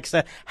morning,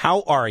 Alexa.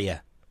 How are you?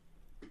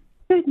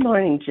 Good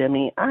morning,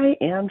 Jimmy. I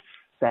am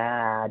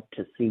sad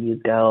to see you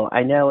go.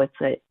 I know it's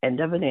the end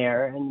of an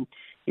era and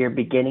you're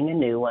beginning a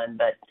new one,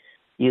 but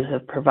you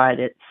have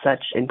provided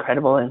such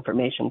incredible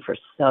information for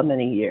so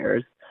many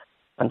years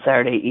on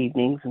Saturday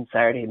evenings and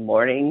Saturday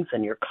mornings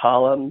and your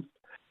columns.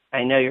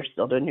 I know you're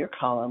still doing your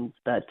columns,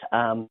 but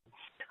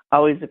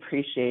always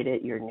appreciate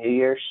it. Your New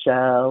Year's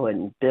show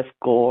and Biff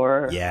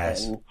Gore.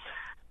 Yes. And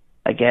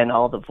again,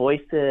 all the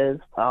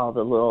voices, all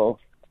the little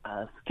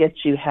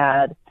skits you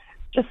had.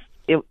 Just,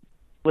 it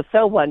was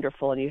so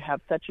wonderful, and you have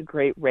such a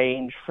great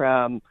range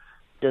from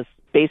just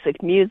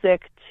basic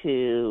music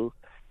to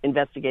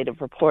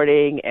investigative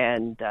reporting,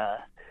 and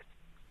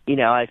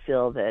I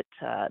feel that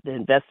the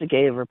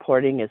investigative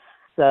reporting is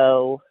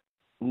so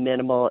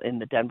minimal in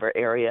the Denver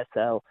area,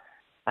 so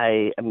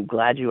I am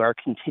glad you are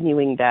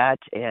continuing that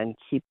and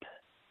keep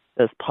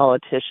those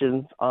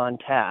politicians on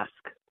task.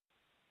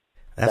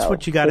 That's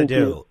what you got to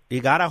do.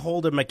 You got to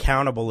hold them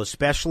accountable,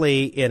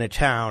 especially in a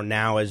town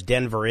now as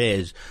Denver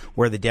is,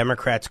 where the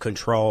Democrats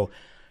control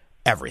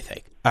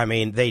everything. I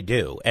mean, they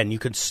do. And you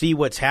can see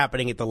what's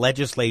happening at the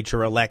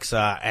legislature,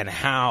 Alexa, and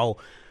how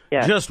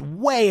just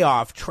way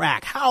off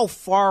track, how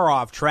far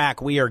off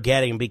track we are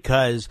getting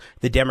because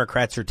the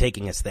Democrats are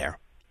taking us there.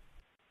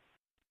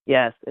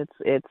 Yes,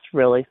 it's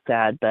really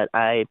sad, but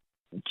I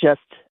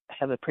just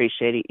have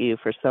appreciated you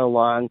for so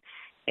long.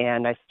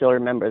 And I still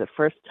remember the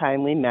first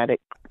time we met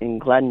in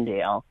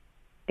Glendale.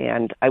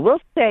 And I will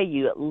say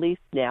you at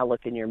least now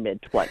look in your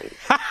mid-20s.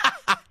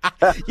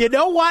 You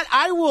know what?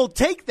 I will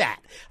take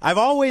that. I've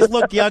always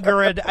looked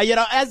younger. And,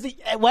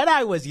 when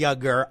I was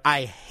younger,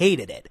 I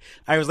hated it.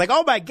 I was like,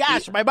 oh, my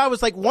gosh. My mom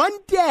was like, one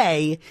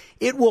day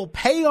it will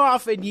pay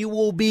off and you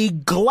will be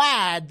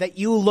glad that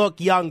you look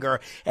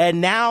younger.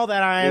 And now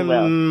that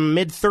I'm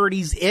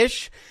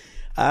mid-30s-ish,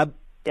 I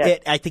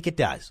think it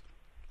does.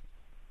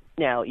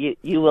 No,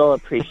 you will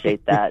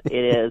appreciate that.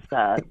 It is,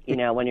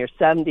 when you're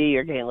 70,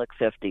 you're going to look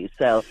 50.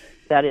 So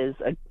that is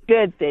a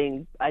good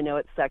thing. I know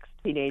it sucks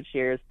teenage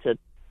years to,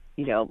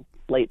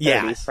 late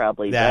 30s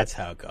probably. That's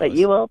how it goes. But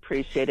you will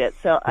appreciate it.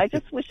 So I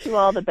just wish you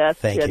all the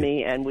best,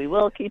 Jimmy, and we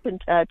will keep in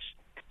touch.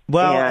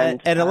 Well,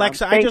 and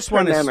Alexa, I just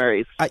want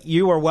to...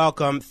 you are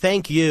welcome.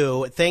 Thank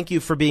you. Thank you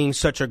for being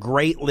such a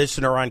great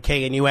listener on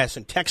KNUS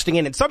and texting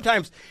in. And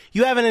sometimes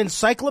you have an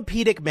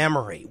encyclopedic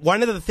memory.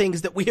 One of the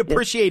things that we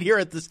appreciate here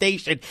at the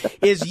station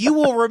is you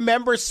will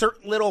remember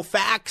certain little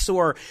facts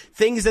or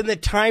things in the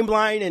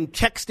timeline and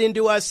text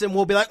into us, and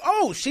we'll be like,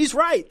 oh, she's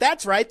right.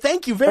 That's right.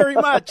 Thank you very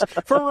much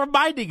for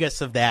reminding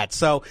us of that.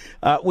 So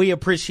we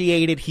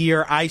appreciate it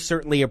here. I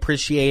certainly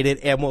appreciate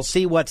it, and we'll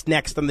see what's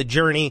next on the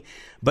journey.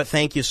 But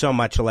thank you so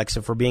much,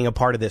 Alexa, for being a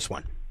part of this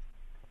one.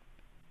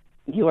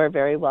 You are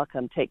very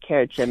welcome. Take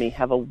care, Jimmy.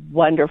 Have a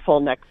wonderful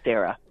next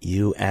era.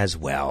 You as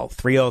well.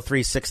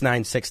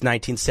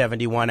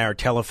 303-696-1971, our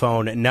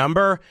telephone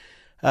number.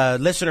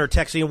 Listener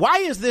texting, why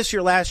is this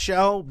your last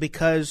show?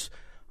 Because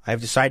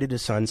I've decided to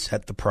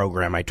sunset the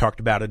program. I talked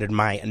about it in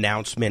my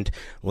announcement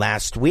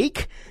last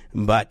week,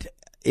 but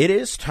it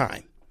is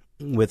time.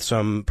 With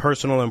some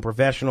personal and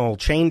professional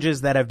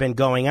changes that have been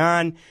going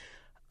on,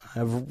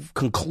 I've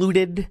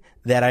concluded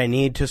that I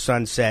need to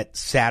sunset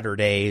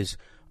Saturdays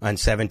on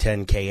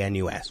 710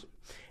 KNUS.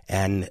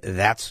 And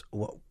that's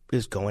what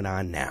is going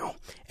on now.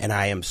 And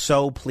I am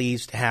so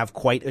pleased to have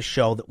quite a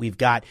show that we've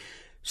got.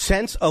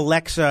 Since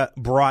Alexa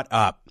brought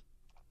up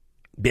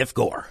Biff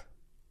Gore,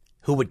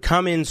 who would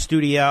come in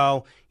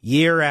studio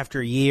year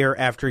after year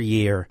after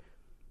year,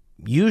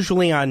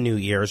 usually on New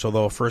Year's,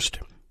 although first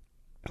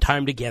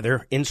time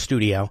together in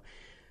studio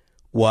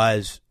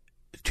was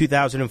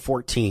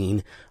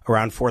 2014,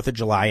 around 4th of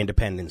July,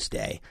 Independence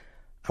Day.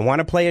 I want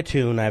to play a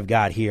tune I've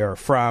got here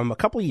from a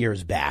couple of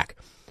years back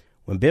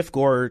when Biff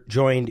Gore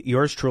joined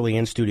yours truly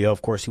in studio.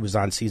 Of course, he was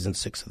on season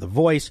 6 of The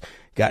Voice,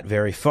 got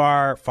very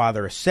far,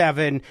 father of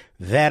 7,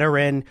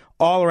 veteran,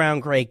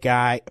 all-around great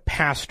guy,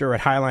 pastor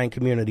at Highline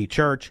Community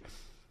Church.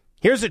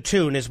 Here's a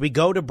tune as we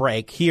go to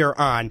break here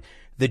on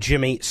the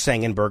Jimmy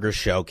Sengenberger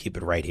Show. Keep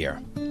it right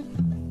here.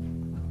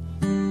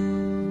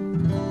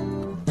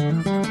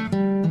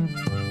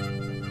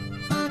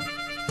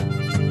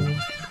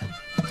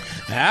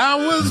 I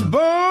was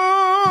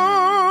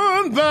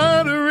born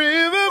by the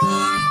river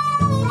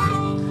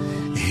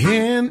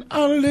in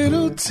a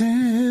little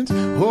tent.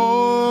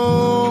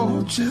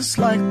 Oh, just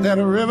like that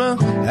river,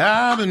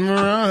 I've been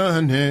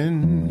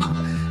running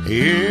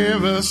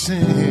ever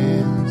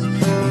since.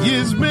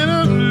 It's been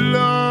a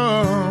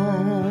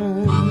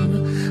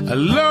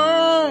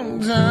long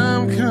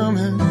time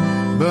coming,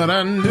 but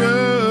I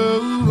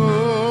know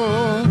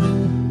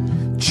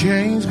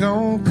change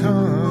gonna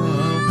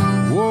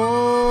come.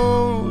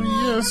 Whoa,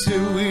 yes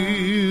it will.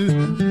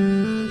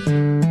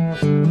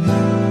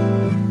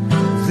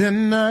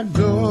 Then I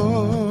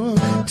go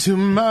to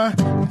my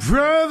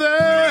brother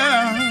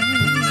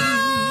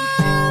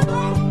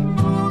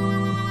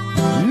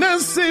and I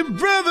say,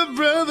 brother,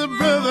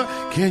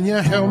 can you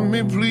help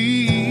me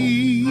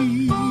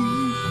please?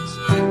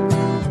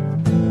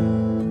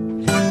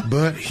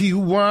 But he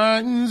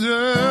winds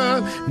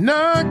up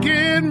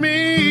knocking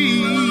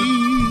me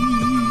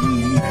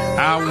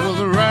I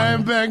was right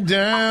back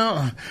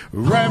down,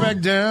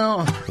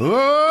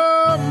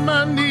 oh,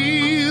 my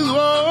knees,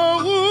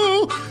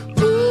 oh,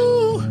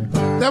 ooh.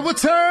 There were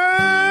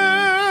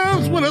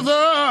times when I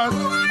thought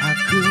I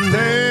couldn't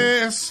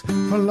last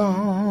for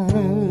long.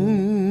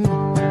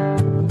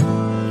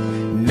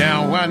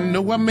 Now I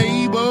know I'm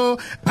able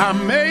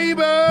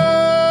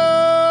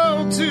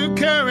to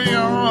carry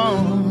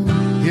on.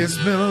 It's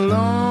been a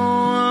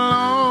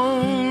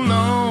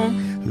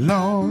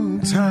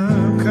long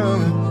time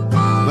coming,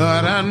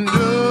 but I know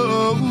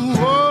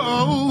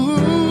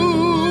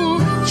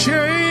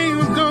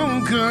change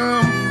gonna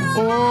come.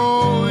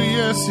 Oh,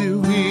 yes, it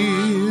will.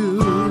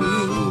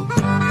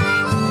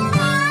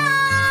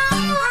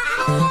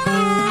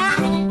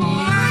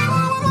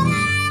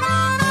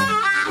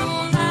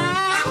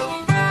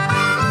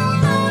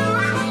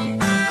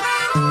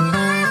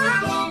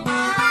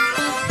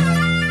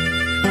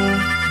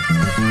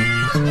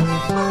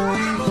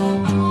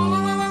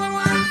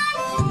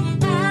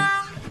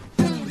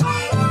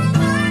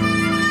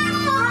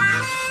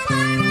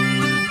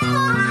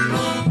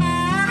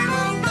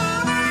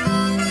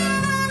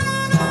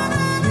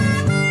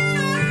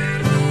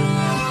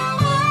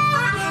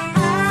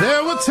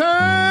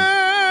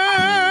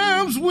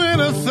 Times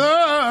when I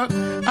thought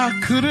I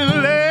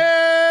couldn't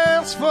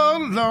last for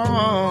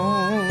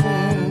long.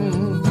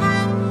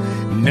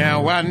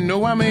 Now I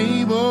know I'm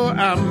able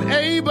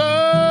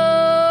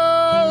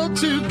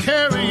to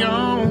carry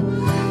on.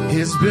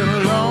 It's been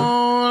a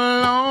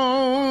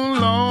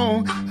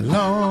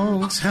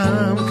long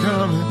time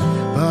coming,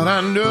 but I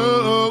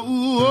know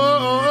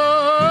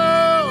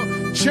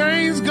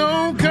change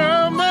gonna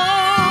come on.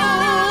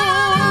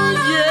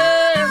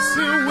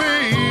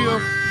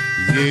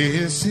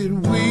 Yes, it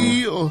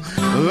will.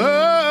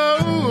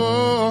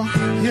 Oh,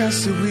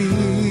 yes, it will.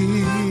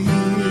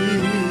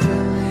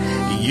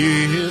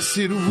 Yes,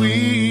 it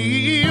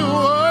will.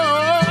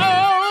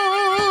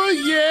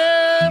 Oh,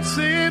 yes,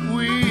 it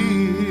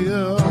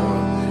will.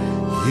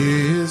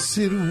 Yes,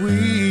 it will.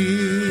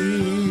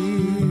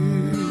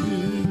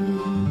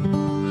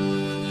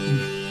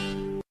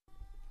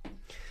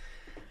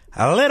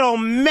 A little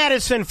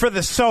medicine for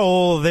the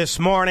soul this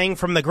morning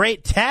from the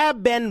great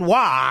Tab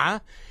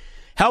Benoit,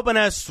 helping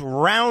us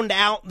round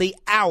out the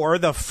hour,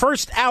 the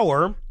first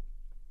hour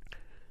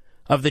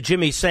of the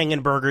Jimmy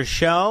Sengenberger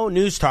Show.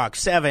 News Talk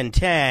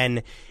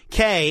 710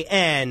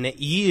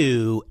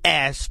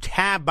 KNUS.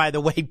 Tab, by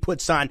the way,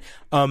 puts on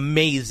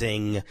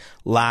amazing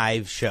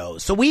live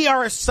shows. So we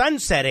are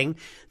sunsetting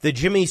the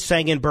Jimmy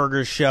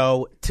Sengenberger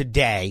Show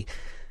today.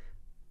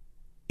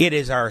 It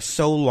is our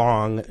so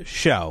long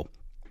show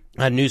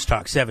on News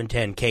Talk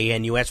 710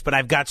 KNUS, but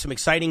I've got some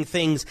exciting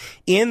things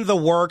in the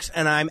works,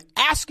 and I'm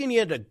asking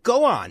you to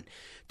go on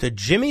to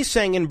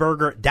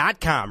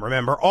jimmysengenberger.com.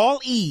 Remember, all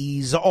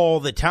E's all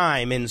the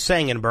time in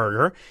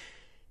Sengenberger.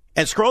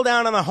 And scroll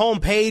down on the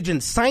homepage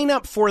and sign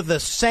up for the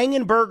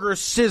Sengenberger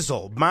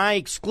Sizzle. My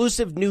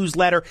exclusive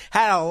newsletter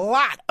had a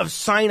lot of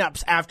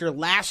sign-ups after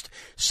last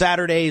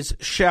Saturday's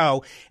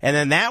show. And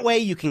then that way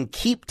you can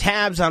keep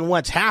tabs on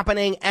what's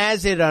happening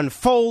as it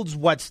unfolds,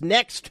 what's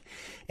next,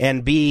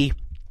 and be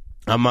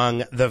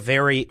among the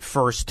very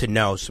first to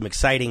know. Some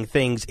exciting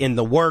things in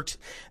the works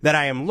that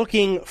I am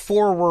looking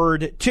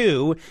forward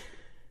to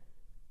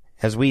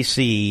as we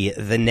see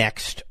the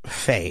next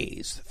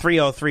phase.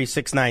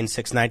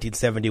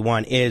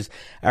 303-696-1971 is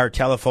our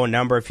telephone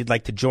number if you'd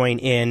like to join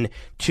in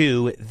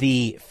to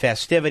the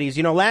festivities.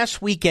 You know,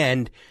 last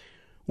weekend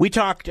we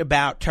talked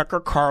about Tucker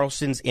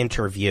Carlson's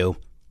interview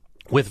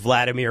with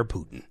Vladimir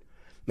Putin.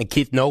 And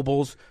Keith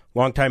Nobles,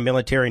 longtime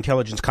military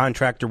intelligence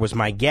contractor, was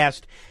my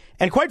guest.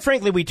 And quite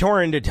frankly, we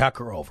tore into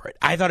Tucker over it.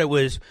 I thought it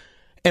was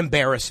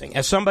embarrassing.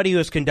 As somebody who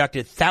has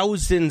conducted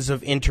thousands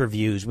of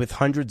interviews with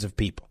hundreds of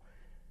people,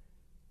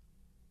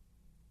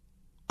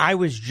 I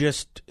was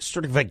just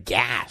sort of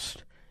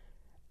aghast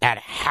at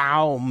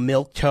how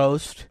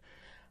milquetoast,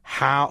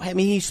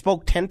 he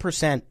spoke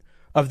 10%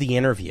 of the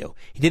interview.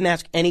 He didn't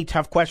ask any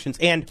tough questions.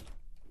 And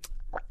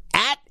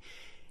at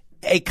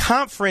a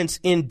conference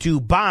in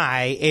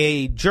Dubai,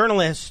 a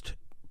journalist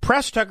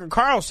pressed Tucker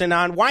Carlson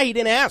on why he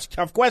didn't ask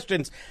tough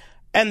questions.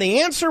 And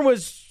the answer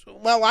was,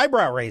 well,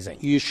 eyebrow-raising.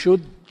 You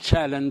should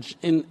challenge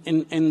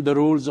in the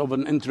rules of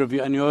an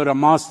interview, and you're a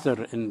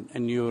master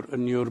in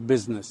your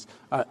business.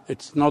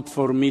 It's not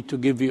for me to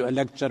give you a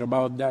lecture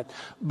about that,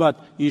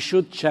 but you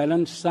should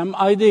challenge some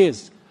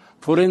ideas.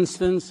 For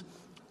instance,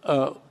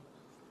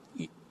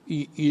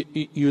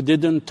 you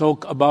didn't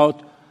talk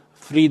about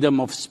freedom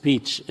of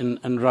speech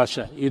in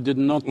Russia. You did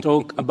not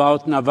talk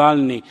about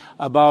Navalny,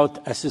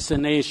 about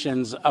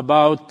assassinations,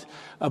 about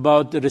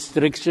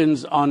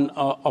restrictions on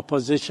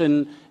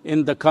opposition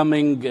in the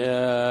coming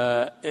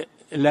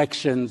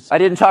elections. I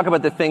didn't talk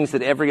about the things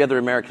that every other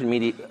American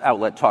media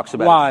outlet talks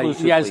about. Why?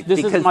 Exclusively. Yes,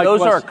 this because is my those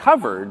question. are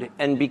covered,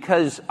 and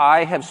because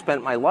I have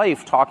spent my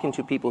life talking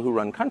to people who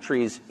run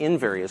countries in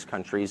various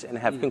countries and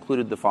have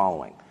concluded the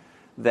following,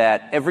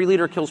 that every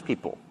leader kills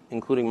people,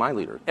 including my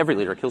leader. Every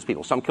leader kills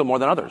people. Some kill more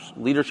than others.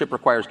 Leadership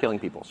requires killing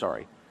people.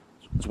 Sorry.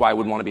 That's why I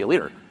wouldn't want to be a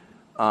leader.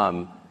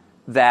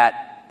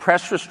 That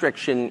press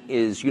restriction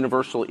is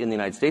universal in the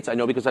United States. I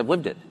know because I've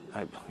lived it.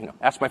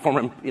 Ask my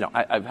former,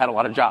 I've had a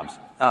lot of jobs.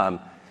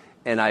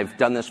 And I've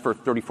done this for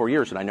 34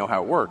 years, and I know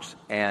how it works.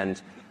 And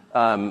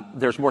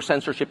there's more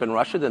censorship in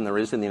Russia than there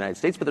is in the United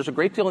States, but there's a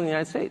great deal in the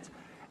United States.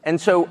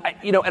 And so,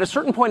 at a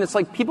certain point, it's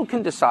like people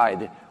can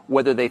decide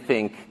whether they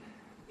think,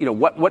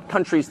 what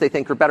countries they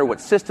think are better,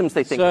 what systems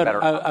they think are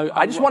better.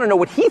 I just want to know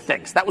what he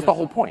thinks. That was the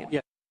whole point.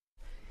 Yeah.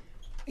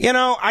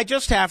 I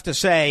just have to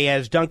say,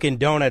 as Dunkin'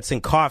 Donuts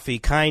and Coffee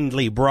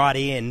kindly brought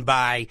in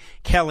by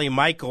Kelly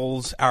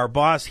Michaels, our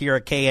boss here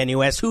at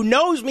KNUS, who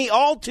knows me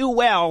all too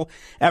well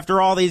after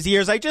all these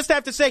years, I just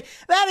have to say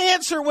that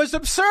answer was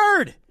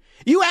absurd.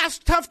 You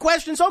ask tough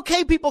questions.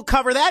 Okay, people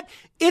cover that.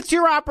 It's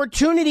your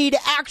opportunity to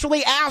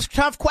actually ask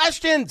tough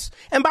questions.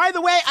 And by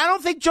the way, I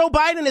don't think Joe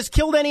Biden has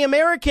killed any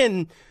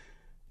American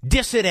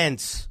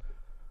dissidents.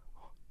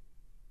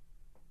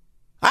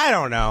 I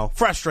don't know.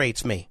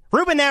 Frustrates me.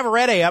 Ruben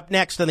Navarrete up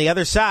next on the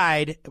other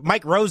side.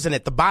 Mike Rosen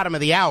at the bottom of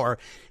the hour.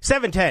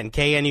 710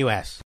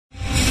 KNUS.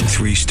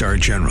 3-star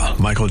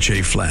General Michael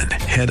J. Flynn,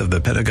 head of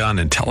the Pentagon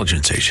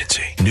Intelligence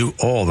Agency, knew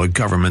all the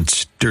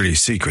government's dirty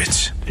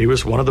secrets. He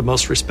was one of the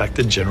most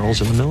respected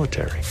generals in the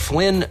military.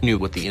 Flynn knew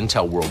what the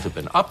intel world had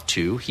been up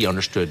to. He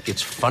understood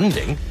its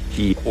funding.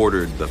 He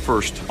ordered the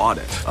first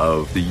audit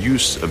of the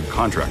use of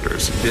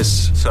contractors.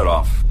 This set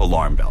off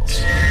alarm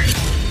bells.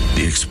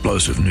 The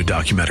explosive new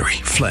documentary,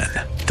 Flynn,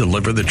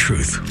 Deliver the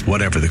Truth,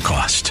 Whatever the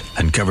Cost,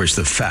 uncovers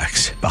the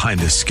facts behind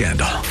this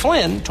scandal.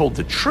 Flynn told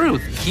the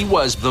truth. He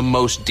was the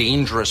most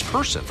dangerous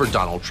person for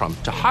Donald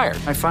Trump to hire.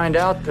 I find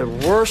out the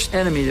worst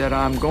enemy that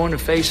I'm going to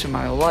face in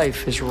my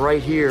life is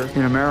right here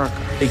in America.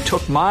 They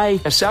took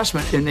my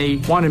assessment and they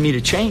wanted me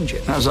to change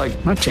it. And I was like,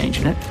 I'm not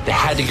changing it. They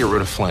had to get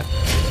rid of Flynn.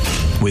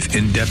 With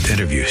in-depth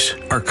interviews,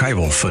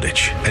 archival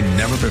footage, and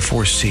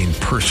never-before-seen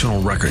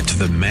personal records of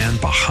the man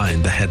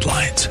behind the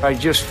headlines. I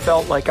just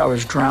felt like I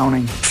was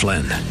drowning.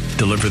 Flynn,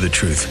 Deliver the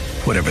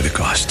Truth, Whatever the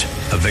Cost.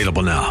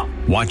 Available now.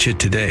 Watch it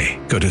today.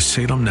 Go to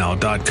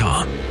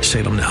salemnow.com.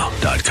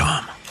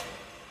 salemnow.com.